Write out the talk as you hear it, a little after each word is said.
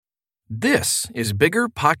This is Bigger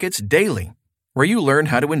Pockets Daily, where you learn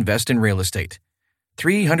how to invest in real estate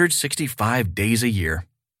 365 days a year.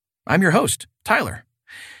 I'm your host, Tyler.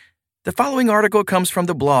 The following article comes from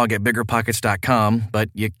the blog at biggerpockets.com, but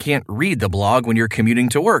you can't read the blog when you're commuting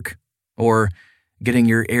to work or getting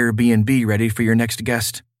your Airbnb ready for your next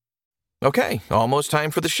guest. Okay, almost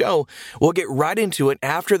time for the show. We'll get right into it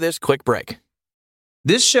after this quick break.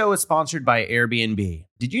 This show is sponsored by Airbnb.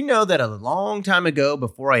 Did you know that a long time ago,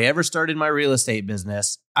 before I ever started my real estate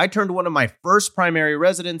business, I turned one of my first primary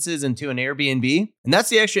residences into an Airbnb? And that's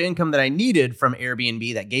the extra income that I needed from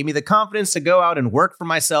Airbnb that gave me the confidence to go out and work for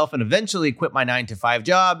myself and eventually quit my 9-to-5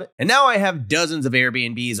 job. And now I have dozens of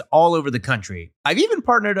Airbnbs all over the country. I've even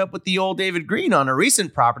partnered up with the old David Green on a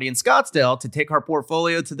recent property in Scottsdale to take our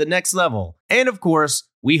portfolio to the next level. And of course,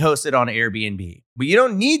 we host it on Airbnb. But you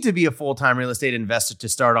don't need to be a full-time real estate investor to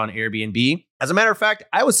start on Airbnb. As a matter of fact,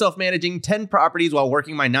 I was self-managing 10 properties while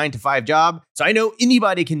working my 9-to-5 job, so I know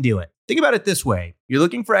anybody can do it. Think about it this way. You're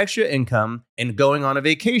looking for extra income and going on a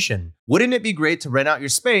vacation. Wouldn't it be great to rent out your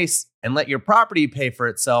space and let your property pay for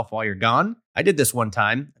itself while you're gone? I did this one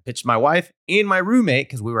time. I pitched my wife and my roommate,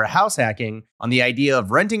 because we were house hacking, on the idea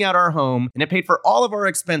of renting out our home, and it paid for all of our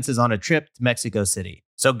expenses on a trip to Mexico City.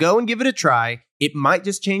 So go and give it a try. It might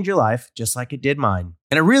just change your life, just like it did mine.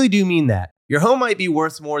 And I really do mean that. Your home might be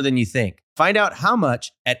worth more than you think. Find out how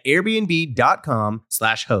much at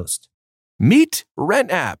airbnb.com/host. Meet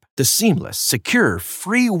RentApp, the seamless, secure,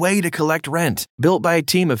 free way to collect rent. Built by a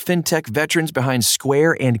team of fintech veterans behind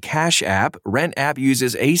Square and Cash App, RentApp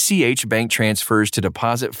uses ACH bank transfers to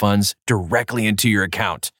deposit funds directly into your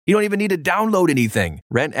account. You don't even need to download anything.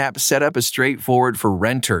 RentApp setup is straightforward for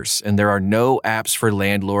renters, and there are no apps for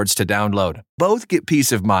landlords to download. Both get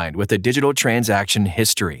peace of mind with a digital transaction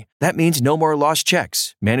history. That means no more lost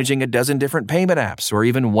checks, managing a dozen different payment apps, or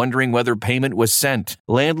even wondering whether payment was sent.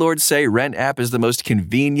 Landlords say RentApp is the most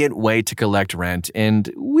convenient way to collect rent,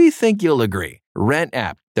 and we think you'll agree.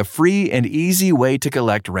 RentApp, the free and easy way to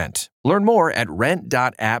collect rent. Learn more at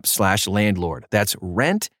rent.app/landlord. That's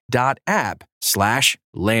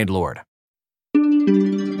rent.app/landlord.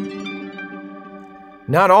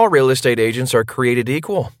 Not all real estate agents are created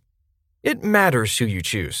equal. It matters who you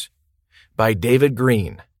choose. By David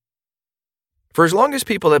Green. For as long as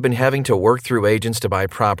people have been having to work through agents to buy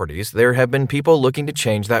properties, there have been people looking to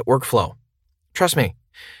change that workflow. Trust me,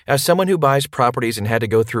 as someone who buys properties and had to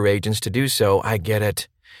go through agents to do so, I get it.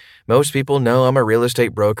 Most people know I'm a real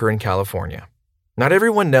estate broker in California. Not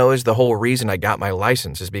everyone knows the whole reason I got my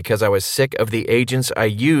license is because I was sick of the agents I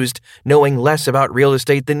used knowing less about real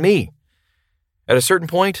estate than me. At a certain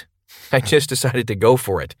point, I just decided to go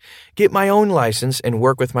for it, get my own license, and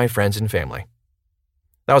work with my friends and family.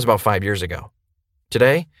 That was about 5 years ago.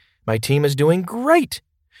 Today, my team is doing great.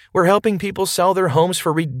 We're helping people sell their homes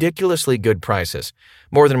for ridiculously good prices,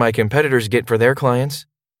 more than my competitors get for their clients.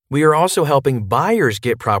 We are also helping buyers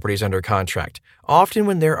get properties under contract, often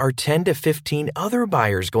when there are 10 to 15 other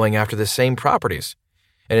buyers going after the same properties.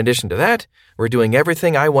 In addition to that, we're doing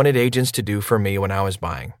everything I wanted agents to do for me when I was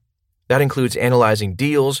buying. That includes analyzing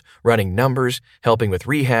deals, running numbers, helping with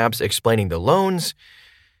rehabs, explaining the loans,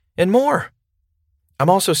 and more. I'm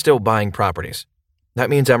also still buying properties. That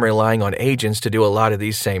means I'm relying on agents to do a lot of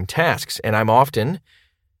these same tasks, and I'm often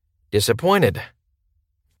disappointed.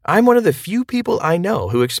 I'm one of the few people I know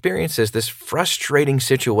who experiences this frustrating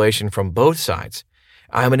situation from both sides.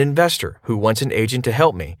 I'm an investor who wants an agent to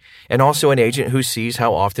help me, and also an agent who sees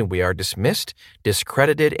how often we are dismissed,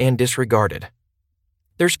 discredited, and disregarded.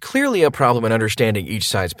 There's clearly a problem in understanding each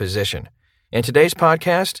side's position, and today's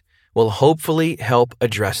podcast will hopefully help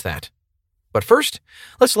address that. But first,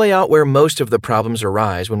 let's lay out where most of the problems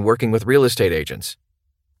arise when working with real estate agents.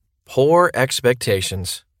 Poor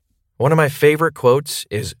expectations. One of my favorite quotes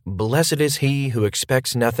is, "Blessed is he who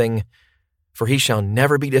expects nothing, for he shall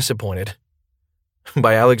never be disappointed,"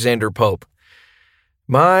 by Alexander Pope.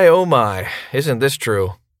 My, oh my, isn't this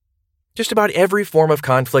true? Just about every form of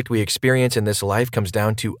conflict we experience in this life comes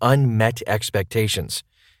down to unmet expectations.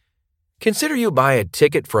 Consider you buy a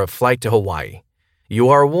ticket for a flight to Hawaii. You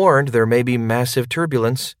are warned there may be massive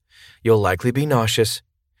turbulence. You'll likely be nauseous.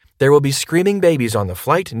 There will be screaming babies on the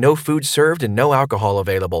flight, no food served, and no alcohol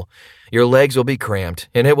available. Your legs will be cramped,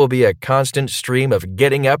 and it will be a constant stream of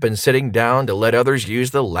getting up and sitting down to let others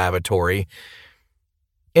use the lavatory.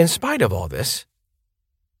 In spite of all this,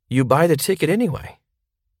 you buy the ticket anyway.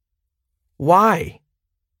 Why?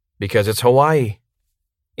 Because it's Hawaii.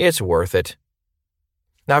 It's worth it.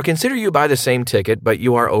 Now consider you buy the same ticket, but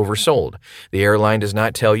you are oversold. The airline does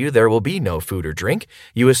not tell you there will be no food or drink.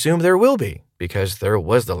 You assume there will be, because there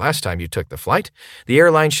was the last time you took the flight. The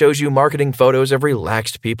airline shows you marketing photos of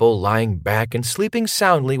relaxed people lying back and sleeping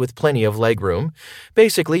soundly with plenty of legroom.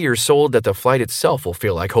 Basically, you're sold that the flight itself will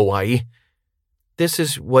feel like Hawaii. This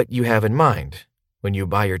is what you have in mind when you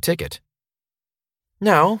buy your ticket.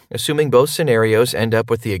 Now, assuming both scenarios end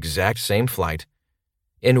up with the exact same flight,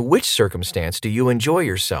 in which circumstance do you enjoy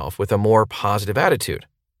yourself with a more positive attitude?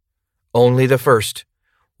 Only the first.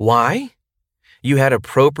 Why? You had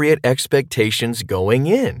appropriate expectations going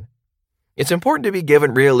in. It's important to be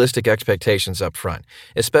given realistic expectations up front,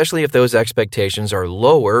 especially if those expectations are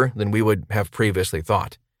lower than we would have previously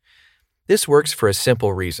thought. This works for a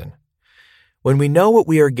simple reason. When we know what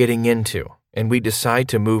we are getting into and we decide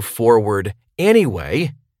to move forward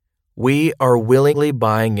anyway, we are willingly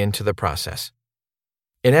buying into the process.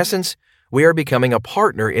 In essence, we are becoming a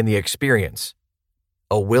partner in the experience,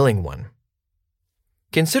 a willing one.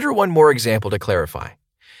 Consider one more example to clarify.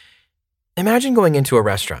 Imagine going into a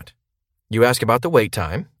restaurant. You ask about the wait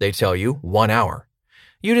time. They tell you 1 hour.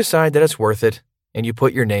 You decide that it's worth it, and you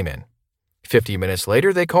put your name in. 50 minutes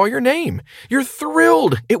later, they call your name. You're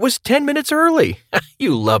thrilled. It was 10 minutes early.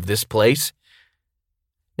 You love this place.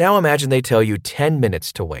 Now imagine they tell you 10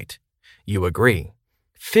 minutes to wait. You agree.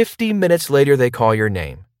 50 minutes later, they call your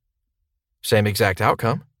name. Same exact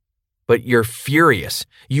outcome. But you're furious.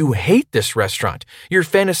 You hate this restaurant. You're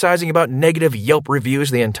fantasizing about negative Yelp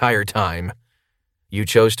reviews the entire time. You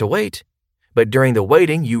chose to wait, but during the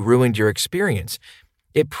waiting, you ruined your experience.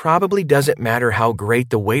 It probably doesn't matter how great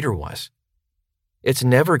the waiter was. It's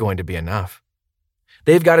never going to be enough.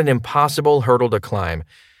 They've got an impossible hurdle to climb.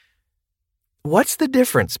 What's the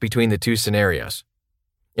difference between the two scenarios?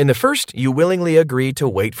 In the first, you willingly agreed to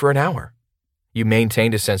wait for an hour. You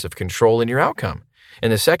maintained a sense of control in your outcome. In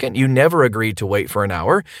the second, you never agreed to wait for an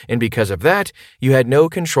hour, and because of that, you had no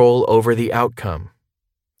control over the outcome.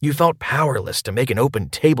 You felt powerless to make an open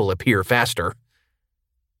table appear faster.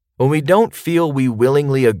 When we don't feel we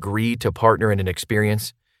willingly agree to partner in an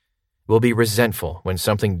experience, we'll be resentful when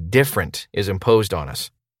something different is imposed on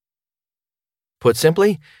us. Put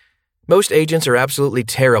simply, most agents are absolutely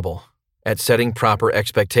terrible at setting proper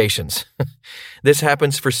expectations. This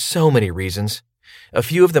happens for so many reasons. A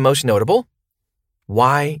few of the most notable: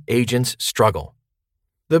 why agents struggle.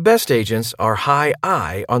 The best agents are high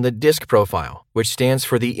I on the DISC profile, which stands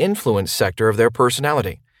for the influence sector of their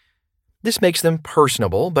personality. This makes them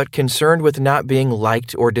personable but concerned with not being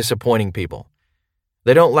liked or disappointing people.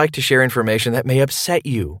 They don't like to share information that may upset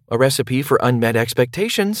you, a recipe for unmet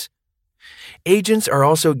expectations. Agents are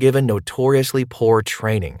also given notoriously poor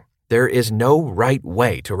training. There is no right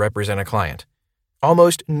way to represent a client.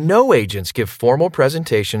 Almost no agents give formal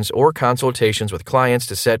presentations or consultations with clients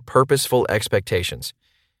to set purposeful expectations.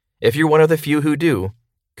 If you're one of the few who do,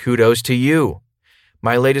 kudos to you.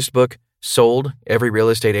 My latest book, Sold: Every Real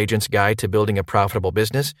Estate Agent's Guide to Building a Profitable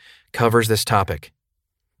Business, covers this topic.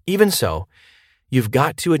 Even so, you've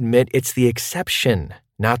got to admit it's the exception,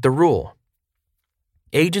 not the rule.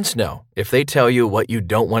 Agents know if they tell you what you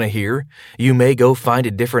don't want to hear, you may go find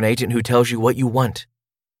a different agent who tells you what you want.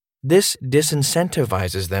 This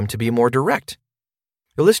disincentivizes them to be more direct.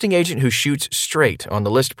 The listing agent who shoots straight on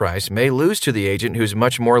the list price may lose to the agent who's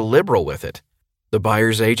much more liberal with it. The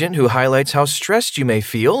buyer's agent who highlights how stressed you may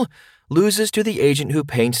feel loses to the agent who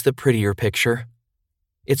paints the prettier picture.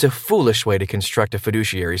 It's a foolish way to construct a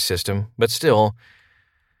fiduciary system, but still,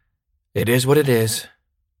 it is what it is.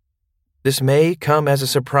 This may come as a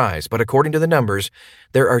surprise, but according to the numbers,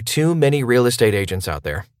 there are too many real estate agents out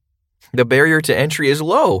there. The barrier to entry is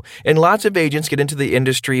low, and lots of agents get into the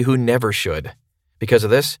industry who never should. Because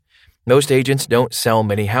of this, most agents don't sell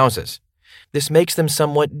many houses. This makes them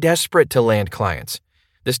somewhat desperate to land clients.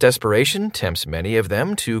 This desperation tempts many of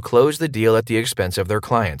them to close the deal at the expense of their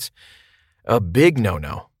clients. A big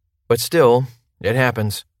no-no, but still, it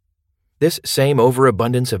happens. This same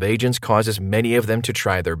overabundance of agents causes many of them to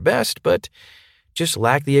try their best, but just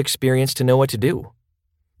lack the experience to know what to do.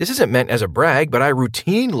 This isn't meant as a brag, but I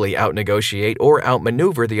routinely outnegotiate or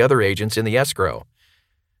outmaneuver the other agents in the escrow.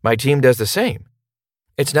 My team does the same.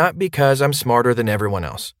 It's not because I'm smarter than everyone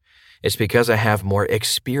else. It's because I have more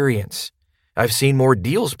experience. I've seen more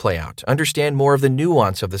deals play out, understand more of the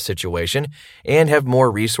nuance of the situation, and have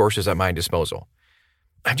more resources at my disposal.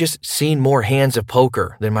 I've just seen more hands of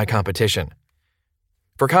poker than my competition.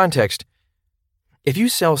 For context, if you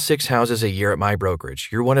sell 6 houses a year at my brokerage,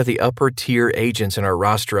 you're one of the upper-tier agents in our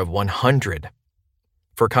roster of 100.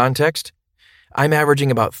 For context, I'm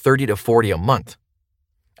averaging about 30 to 40 a month.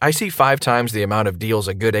 I see 5 times the amount of deals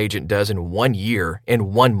a good agent does in 1 year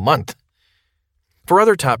in 1 month. For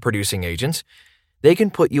other top-producing agents, they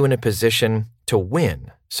can put you in a position to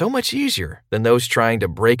win So much easier than those trying to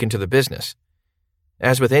break into the business.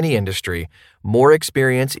 As with any industry, more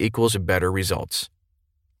experience equals better results.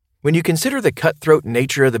 When you consider the cutthroat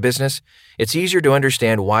nature of the business, it's easier to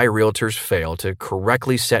understand why realtors fail to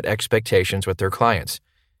correctly set expectations with their clients.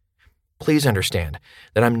 Please understand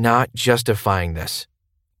that I'm not justifying this.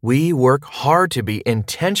 We work hard to be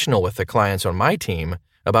intentional with the clients on my team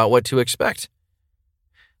about what to expect.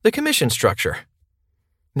 The commission structure.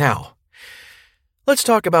 Now, let's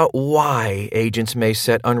talk about why agents may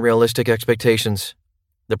set unrealistic expectations.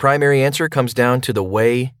 The primary answer comes down to the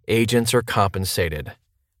way agents are compensated.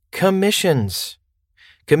 Commissions.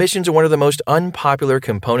 Commissions are one of the most unpopular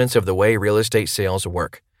components of the way real estate sales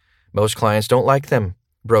work. Most clients don't like them.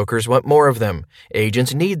 Brokers want more of them.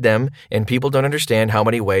 Agents need them, and people don't understand how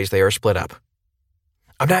many ways they are split up.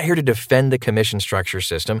 I'm not here to defend the commission structure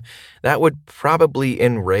system. That would probably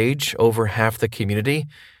enrage over half the community.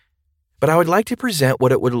 But I would like to present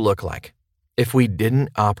what it would look like if we didn't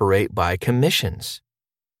operate by commissions.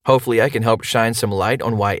 Hopefully, I can help shine some light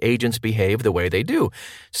on why agents behave the way they do,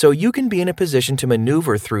 so you can be in a position to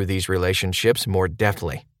maneuver through these relationships more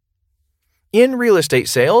deftly. In real estate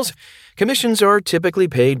sales, commissions are typically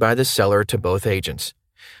paid by the seller to both agents.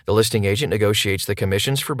 The listing agent negotiates the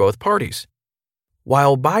commissions for both parties.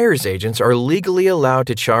 While buyer's agents are legally allowed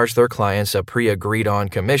to charge their clients a pre-agreed-on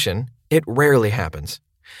commission, it rarely happens.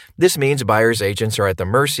 This means buyer's agents are at the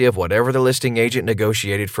mercy of whatever the listing agent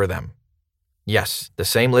negotiated for them. Yes, the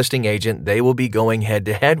same listing agent they will be going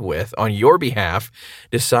head-to-head with on your behalf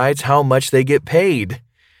decides how much they get paid.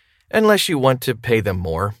 Unless you want to pay them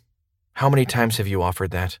more. How many times have you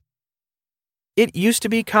offered that? It used to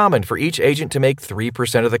be common for each agent to make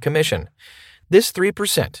 3% of the commission. This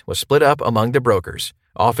 3% was split up among the brokers: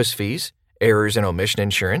 office fees, errors and omission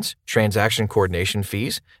insurance, transaction coordination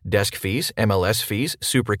fees, desk fees, MLS fees,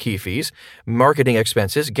 super key fees, marketing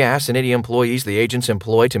expenses, gas, and any employees the agents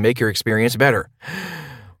employ to make your experience better.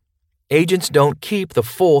 Agents don't keep the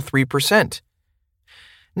full 3%.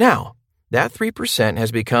 Now, that 3%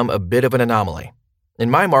 has become a bit of an anomaly. In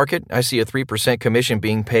my market, I see a 3% commission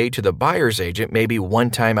being paid to the buyer's agent maybe one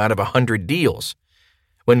time out of 100 deals.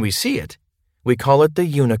 When we see it, we call it the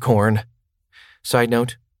unicorn. Side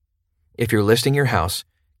note, if you're listing your house,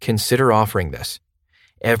 consider offering this.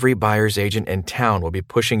 Every buyer's agent in town will be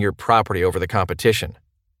pushing your property over the competition.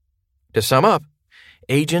 To sum up,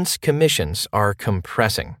 agents' commissions are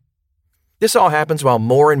compressing. This all happens while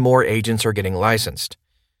more and more agents are getting licensed,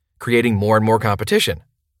 creating more and more competition.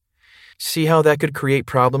 See how that could create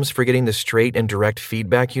problems for getting the straight and direct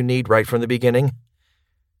feedback you need right from the beginning?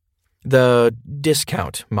 The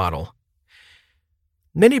discount model.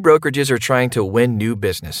 Many brokerages are trying to win new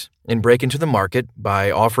business and break into the market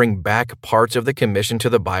by offering back parts of the commission to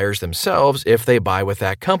the buyers themselves if they buy with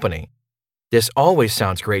that company. This always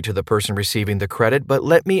sounds great to the person receiving the credit, but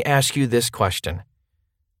let me ask you this question.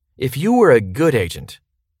 If you were a good agent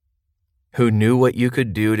who knew what you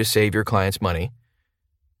could do to save your clients money,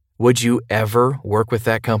 would you ever work with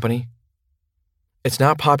that company? It's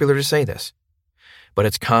not popular to say this, but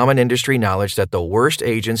it's common industry knowledge that the worst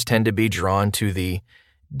agents tend to be drawn to the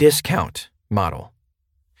discount model.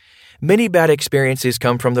 Many bad experiences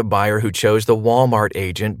come from the buyer who chose the Walmart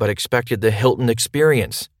agent but expected the Hilton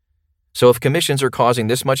experience. So if commissions are causing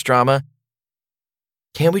this much drama,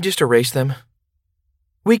 can't we just erase them?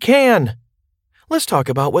 We can! Let's talk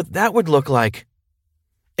about what that would look like.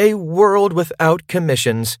 A world without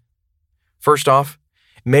commissions. First off,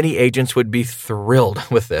 many agents would be thrilled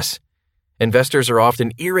with this. Investors are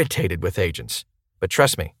often irritated with agents, but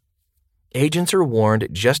trust me, agents are warned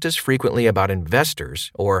just as frequently about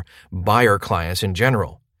investors or buyer clients in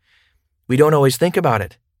general. We don't always think about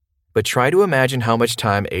it, but try to imagine how much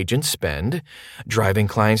time agents spend driving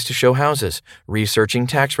clients to show houses, researching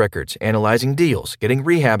tax records, analyzing deals, getting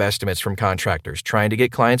rehab estimates from contractors, trying to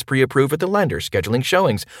get clients pre-approved with the lender, scheduling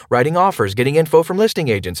showings, writing offers, getting info from listing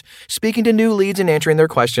agents, speaking to new leads and answering their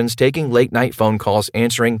questions, taking late-night phone calls,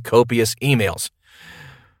 answering copious emails.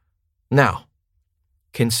 Now,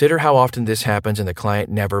 consider how often this happens and the client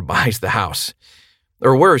never buys the house.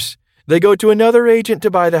 Or worse, they go to another agent to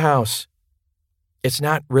buy the house. It's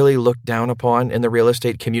not really looked down upon in the real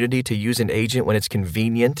estate community to use an agent when it's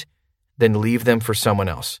convenient, then leave them for someone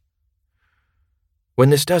else.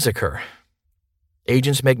 When this does occur,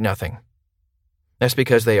 agents make nothing. That's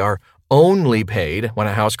because they are only paid when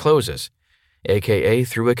a house closes, aka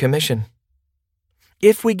through a commission.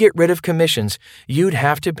 If we get rid of commissions, you'd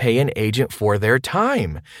have to pay an agent for their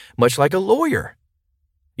time, much like a lawyer.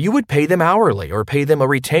 You would pay them hourly or pay them a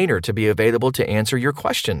retainer to be available to answer your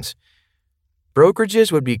questions.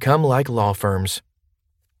 Brokerages would become like law firms.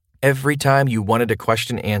 Every time you wanted a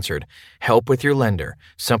question answered, help with your lender,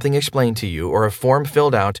 something explained to you, or a form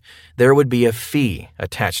filled out, there would be a fee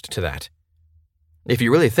attached to that. If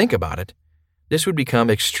you really think about it, this would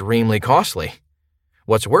become extremely costly.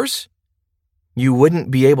 What's worse? You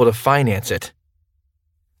wouldn't be able to finance it.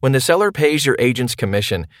 When the seller pays your agent's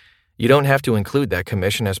commission, you don't have to include that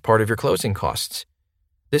commission as part of your closing costs.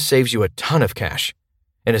 This saves you a ton of cash.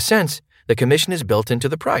 In a sense, the commission is built into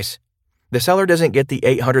the price. The seller doesn't get the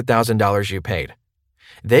 $800,000 you paid.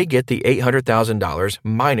 They get the $800,000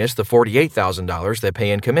 minus the $48,000 they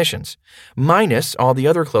pay in commissions, minus all the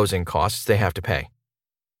other closing costs they have to pay.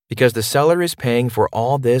 Because the seller is paying for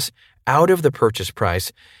all this out of the purchase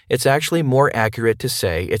price, it's actually more accurate to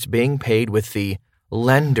say it's being paid with the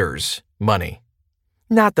lender's money,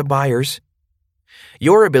 not the buyer's.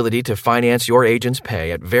 Your ability to finance your agent's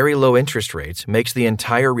pay at very low interest rates makes the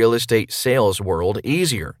entire real estate sales world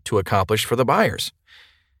easier to accomplish for the buyers.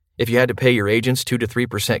 If you had to pay your agents 2 to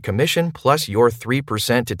 3% commission plus your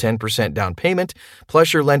 3% to 10% down payment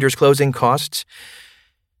plus your lender's closing costs,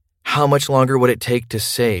 how much longer would it take to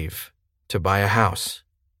save to buy a house?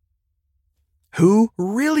 Who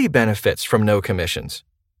really benefits from no commissions?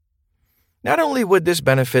 Not only would this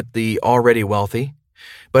benefit the already wealthy,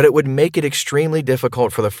 but it would make it extremely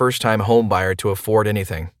difficult for the first-time home buyer to afford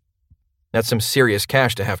anything. That's some serious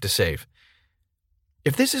cash to have to save.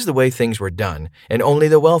 If this is the way things were done, and only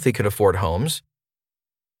the wealthy could afford homes,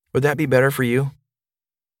 would that be better for you?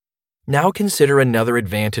 Now consider another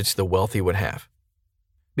advantage the wealthy would have.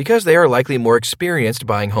 Because they are likely more experienced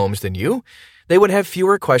buying homes than you, they would have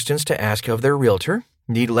fewer questions to ask of their realtor,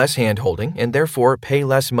 need less hand-holding, and therefore pay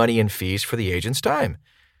less money in fees for the agent's time.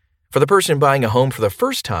 For the person buying a home for the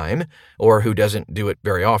first time, or who doesn't do it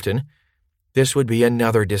very often, this would be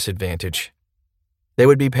another disadvantage. They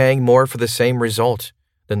would be paying more for the same result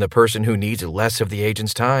than the person who needs less of the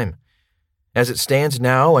agent's time. As it stands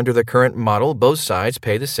now under the current model, both sides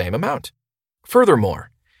pay the same amount. Furthermore,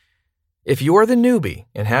 if you're the newbie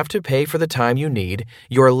and have to pay for the time you need,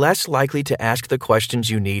 you're less likely to ask the questions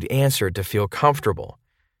you need answered to feel comfortable.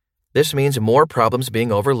 This means more problems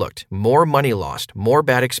being overlooked, more money lost, more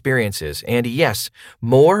bad experiences, and yes,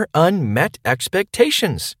 more unmet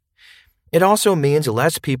expectations. It also means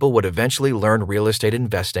less people would eventually learn real estate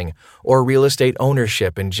investing or real estate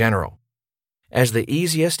ownership in general. As the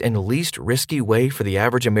easiest and least risky way for the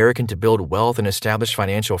average American to build wealth and establish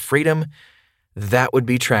financial freedom, that would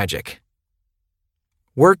be tragic.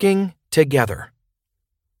 Working together.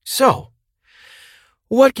 So,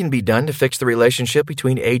 what can be done to fix the relationship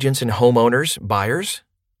between agents and homeowners, buyers?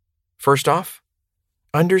 First off,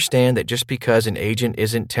 understand that just because an agent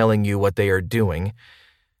isn't telling you what they are doing,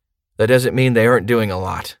 that doesn't mean they aren't doing a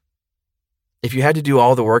lot. If you had to do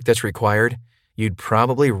all the work that's required, you'd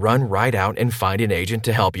probably run right out and find an agent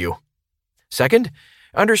to help you. Second,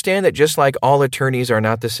 understand that just like all attorneys are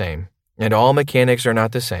not the same, and all mechanics are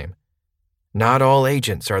not the same, not all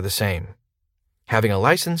agents are the same. Having a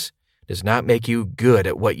license does not make you good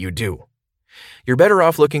at what you do. You're better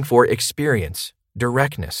off looking for experience,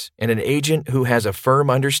 directness, and an agent who has a firm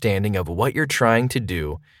understanding of what you're trying to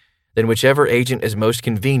do than whichever agent is most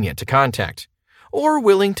convenient to contact or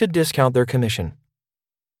willing to discount their commission.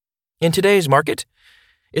 In today's market,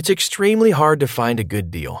 it's extremely hard to find a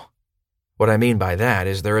good deal. What I mean by that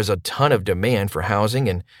is there is a ton of demand for housing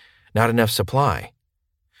and not enough supply.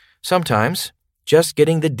 Sometimes, just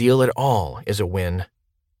getting the deal at all is a win.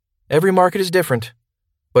 Every market is different,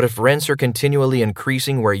 but if rents are continually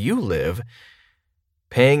increasing where you live,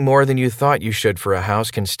 paying more than you thought you should for a house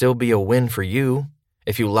can still be a win for you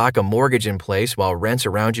if you lock a mortgage in place while rents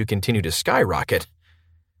around you continue to skyrocket.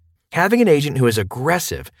 Having an agent who is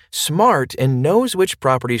aggressive, smart, and knows which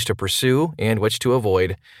properties to pursue and which to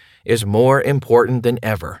avoid is more important than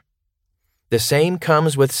ever. The same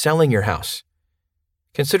comes with selling your house.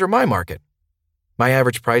 Consider my market. My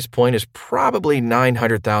average price point is probably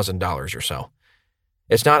 $900,000 or so.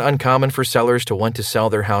 It's not uncommon for sellers to want to sell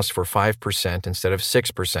their house for 5% instead of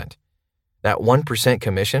 6%. That 1%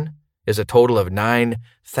 commission is a total of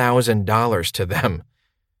 $9,000 to them.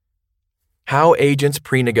 How agents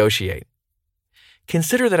pre-negotiate.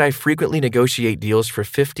 Consider that I frequently negotiate deals for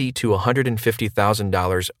 $50,000 to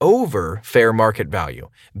 $150,000 over fair market value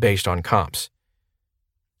based on comps.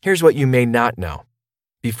 Here's what you may not know.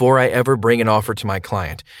 Before I ever bring an offer to my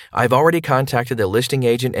client, I've already contacted the listing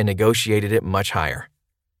agent and negotiated it much higher.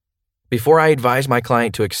 Before I advise my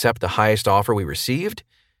client to accept the highest offer we received,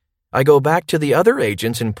 I go back to the other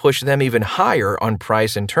agents and push them even higher on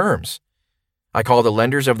price and terms. I call the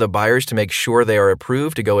lenders of the buyers to make sure they are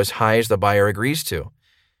approved to go as high as the buyer agrees to.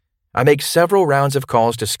 I make several rounds of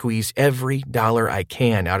calls to squeeze every dollar I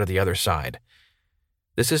can out of the other side.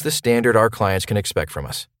 This is the standard our clients can expect from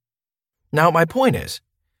us. Now, my point is,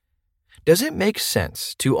 does it make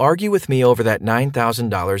sense to argue with me over that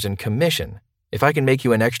 $9,000 in commission if I can make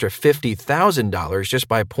you an extra $50,000 just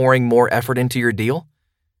by pouring more effort into your deal?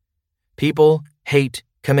 People hate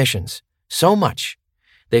commissions so much,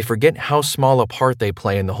 they forget how small a part they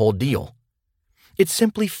play in the whole deal. It's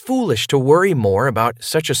simply foolish to worry more about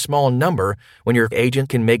such a small number when your agent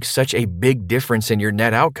can make such a big difference in your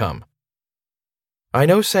net outcome. I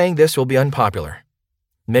know saying this will be unpopular.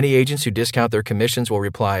 Many agents who discount their commissions will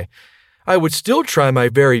reply, "I would still try my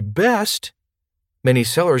very best." Many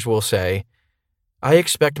sellers will say, "I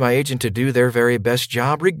expect my agent to do their very best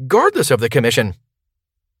job regardless of the commission."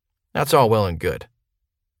 That's all well and good.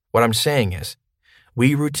 What I'm saying is,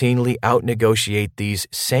 we routinely out-negotiate these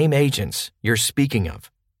same agents you're speaking of.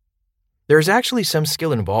 There is actually some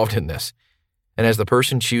skill involved in this, and as the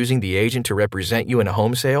person choosing the agent to represent you in a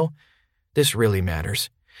home sale, this really matters,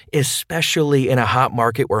 especially in a hot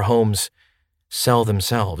market where homes sell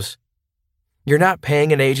themselves. You're not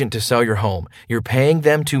paying an agent to sell your home. You're paying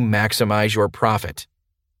them to maximize your profit.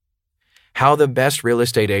 How the best real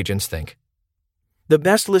estate agents think. The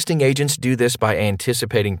best listing agents do this by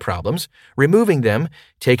anticipating problems, removing them,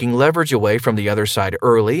 taking leverage away from the other side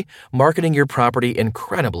early, marketing your property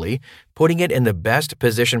incredibly, putting it in the best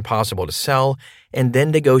position possible to sell, and then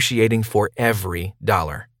negotiating for every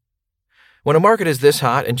dollar. When a market is this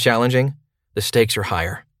hot and challenging, the stakes are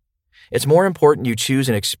higher. It's more important you choose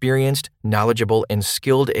an experienced, knowledgeable, and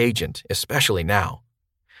skilled agent, especially now.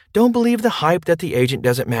 Don't believe the hype that the agent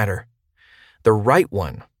doesn't matter. The right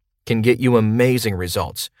one can get you amazing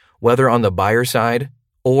results, whether on the buyer side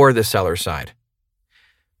or the seller side.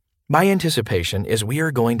 My anticipation is we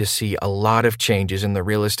are going to see a lot of changes in the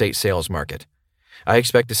real estate sales market. I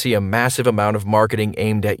expect to see a massive amount of marketing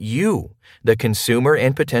aimed at you, the consumer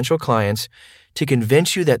and potential clients, to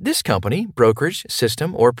convince you that this company, brokerage,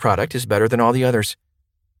 system, or product is better than all the others.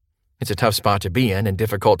 It's a tough spot to be in and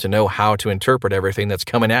difficult to know how to interpret everything that's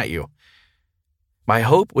coming at you. My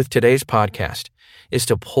hope with today's podcast is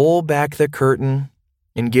to pull back the curtain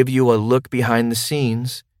and give you a look behind the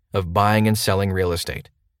scenes of buying and selling real estate.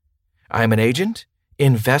 I'm an agent,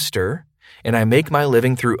 investor, and I make my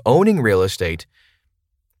living through owning real estate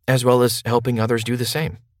as well as helping others do the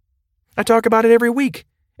same. I talk about it every week,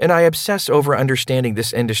 and I obsess over understanding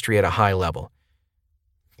this industry at a high level.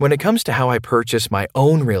 When it comes to how I purchase my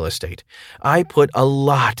own real estate, I put a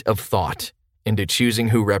lot of thought into choosing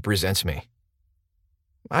who represents me.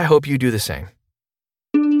 I hope you do the same.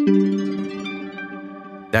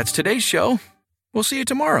 That's today's show. We'll see you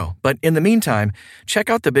tomorrow. But in the meantime, check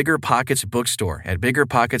out the Bigger Pockets bookstore at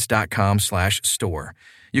biggerpockets.com/store.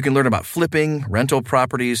 You can learn about flipping, rental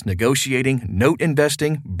properties, negotiating, note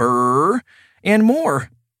investing, and more.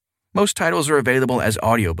 Most titles are available as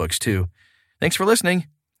audiobooks too. Thanks for listening,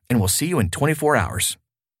 and we'll see you in 24 hours.